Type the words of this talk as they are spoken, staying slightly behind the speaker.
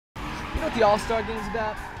know what the All-Star Game is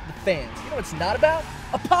about? The fans. You know what it's not about?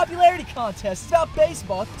 A popularity contest. It's about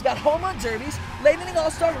baseball. It's about home run derbies, late-inning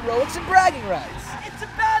All-Star heroics, and bragging rights. It's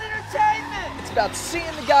about entertainment. It's about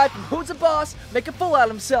seeing the guy from Who's a Boss make a fool out of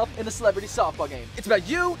himself in a celebrity softball game. It's about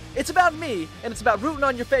you, it's about me, and it's about rooting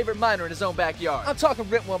on your favorite minor in his own backyard. I'm talking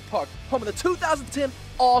Rentwell Park, home of the 2010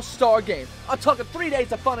 All-Star Game. I'm talking 3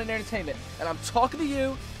 days of fun and entertainment. And I'm talking to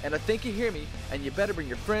you, and I think you hear me, and you better bring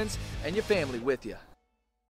your friends and your family with you.